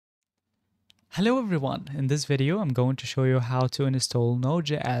Hello everyone, in this video I'm going to show you how to install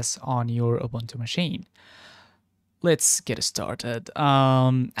Node.js on your Ubuntu machine. Let's get started.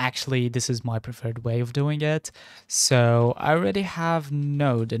 Actually, this is my preferred way of doing it. So I already have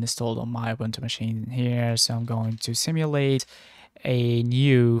Node installed on my Ubuntu machine here, so I'm going to simulate a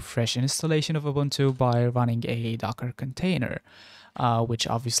new fresh installation of Ubuntu by running a Docker container, which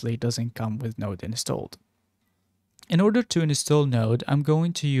obviously doesn't come with Node installed. In order to install Node, I'm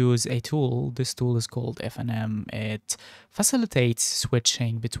going to use a tool. This tool is called FNM. It facilitates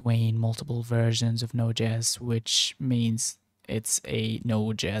switching between multiple versions of Node.js, which means it's a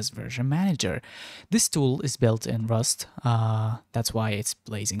Node.js version manager. This tool is built in Rust. That's why it's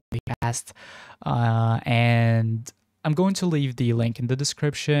blazingly fast. And I'm going to leave the link in the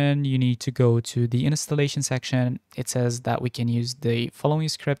description. You need to go to the installation section. It says that we can use the following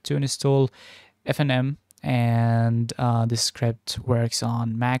script to install FNM. And this script works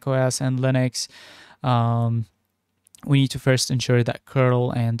on macOS and Linux. We need to first ensure that curl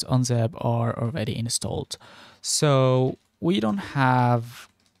and unzip are already installed. So we don't have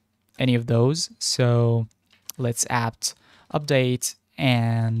any of those. So let's apt update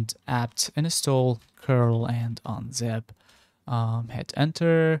and apt install curl and unzip. Hit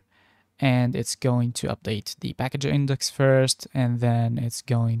enter, and it's going to update the package index first, and then it's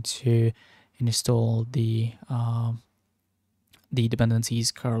going to install the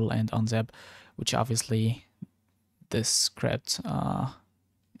dependencies curl and unzip, which obviously this script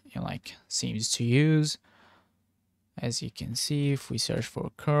seems to use. As you can see, if we search for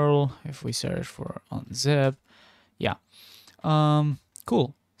curl, if we search for unzip, yeah,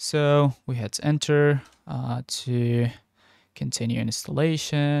 cool. So we hit enter to continue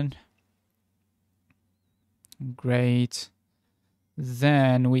installation. Great.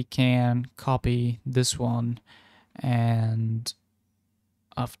 Then we can copy this one, and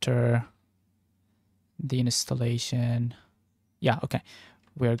after the installation,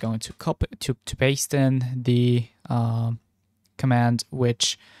 we're going to copy to paste in the command,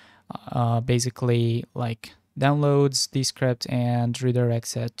 which basically downloads the script and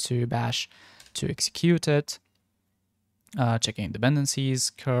redirects it to bash to execute it. Checking dependencies,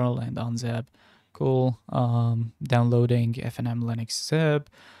 curl and unzip. Cool. Downloading FNM Linux zip,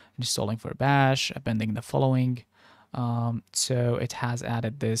 installing for bash, appending the following. So it has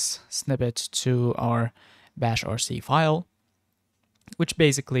added this snippet to our bash rc file, which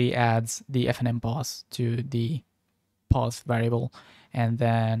basically adds the FNM path to the path variable and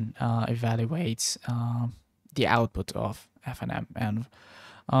then evaluates the output of FNM. And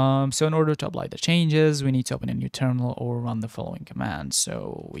so in order to apply the changes, we need to open a new terminal or run the following command.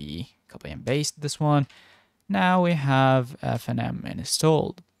 So we copy and paste this one. Now we have FNM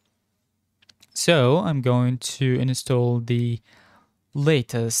installed. So I'm going to install the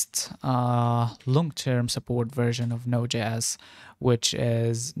latest long-term support version of Node.js, which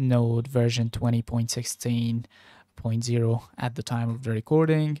is Node version 20.16.0 at the time of the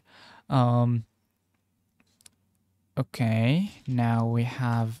recording. Okay, now we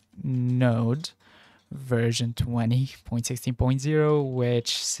have Node version 20.16.0,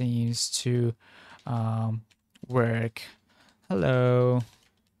 which seems to work. Hello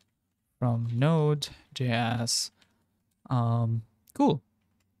from Node.js. Cool.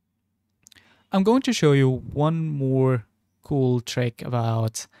 I'm going to show you one more cool trick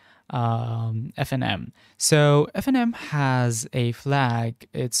about FNM. So FNM has a flag.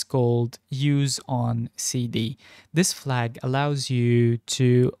 It's called use on CD. This flag allows you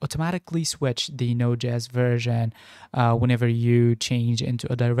to automatically switch the Node.js version whenever you change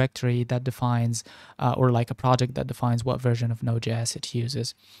into a directory that defines or a project that defines what version of Node.js it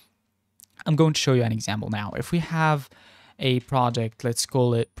uses. I'm going to show you an example now. If we have a project, let's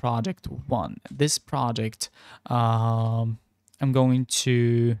call it project 1. This project, I'm going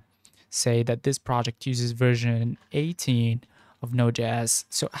to say that this project uses version 18 of Node.js.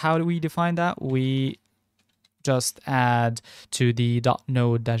 So how do we define that? We just add to the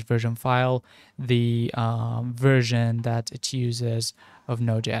 .node-version file the version that it uses of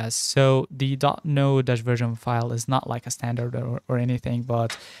Node.js. So the .node-version file is not like a standard or anything,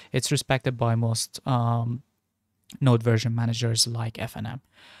 but it's respected by most Node version managers like FNM.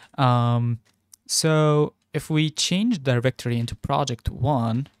 So if we change directory into project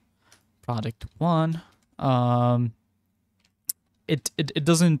 1, it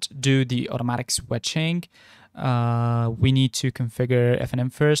doesn't do the automatic switching. We need to configure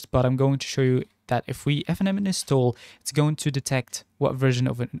FNM first, but I'm going to show you that if we FNM install, it's going to detect what version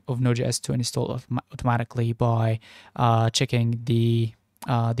of Node.js to install automatically by checking the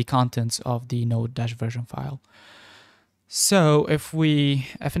contents of the node-version file. So if we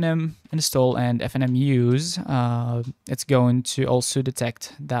fnm install and fnm use, it's going to also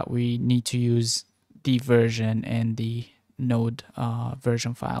detect that we need to use the version in the node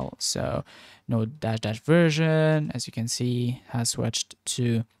version file. So node dash dash version, as you can see, has switched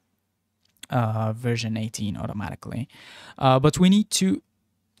to version 18 automatically. But we need to,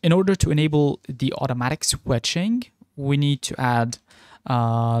 in order to enable the automatic switching, we need to add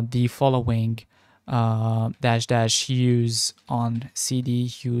the following dash dash use on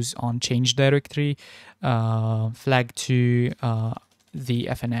cd, use on change directory, flag to the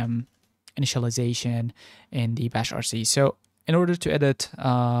fnm initialization in the bash rc. So in order to edit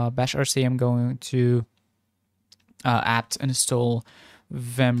bash rc, I'm going to apt install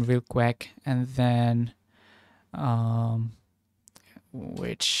vim real quick, and then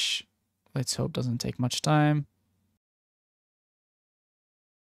which let's hope doesn't take much time.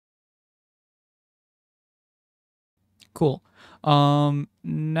 Cool.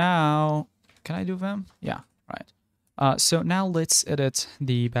 Now, can I do vim? Yeah, right. So now let's edit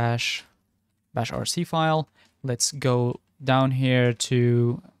the bash rc file. Let's go down here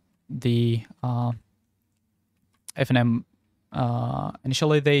to the fnm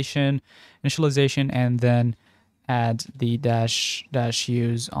initialization, and then add the dash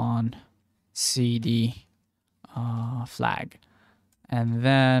use on cd flag, and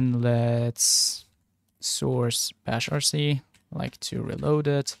then let's source bash rc, like to reload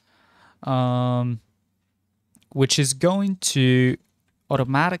it, which is going to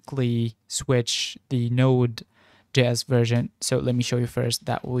automatically switch the Node.js version. So let me show you first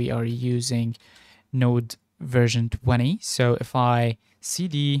that we are using Node version 20. So if I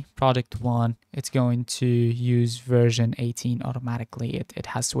cd project 1, it's going to use version 18 automatically. It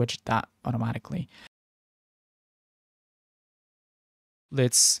has switched that automatically.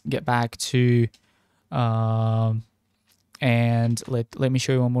 Let's get back to and let me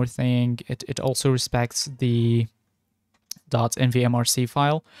show you one more thing. It also respects the .nvmrc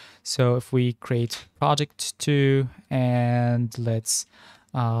file. So if we create project 2, and let's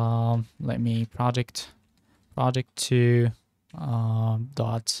let me project 2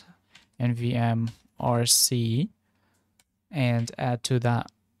 .nvmrc, and add to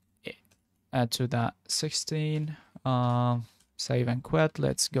that 16, save and quit.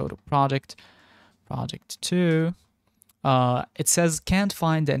 Let's go to project 2. It says can't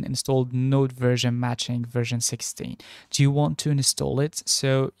find an installed node version matching version 16. Do you want to install it?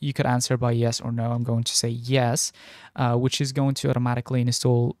 So you could answer by yes or no. I'm going to say yes, which is going to automatically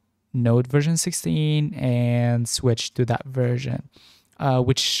install node version 16 and switch to that version,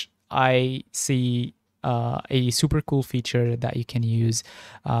 which I see a super cool feature that you can use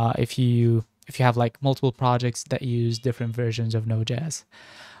if you have like multiple projects that use different versions of Node.js.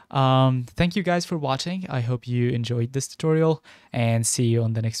 Thank you guys for watching. I hope you enjoyed this tutorial, and see you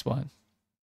on the next one.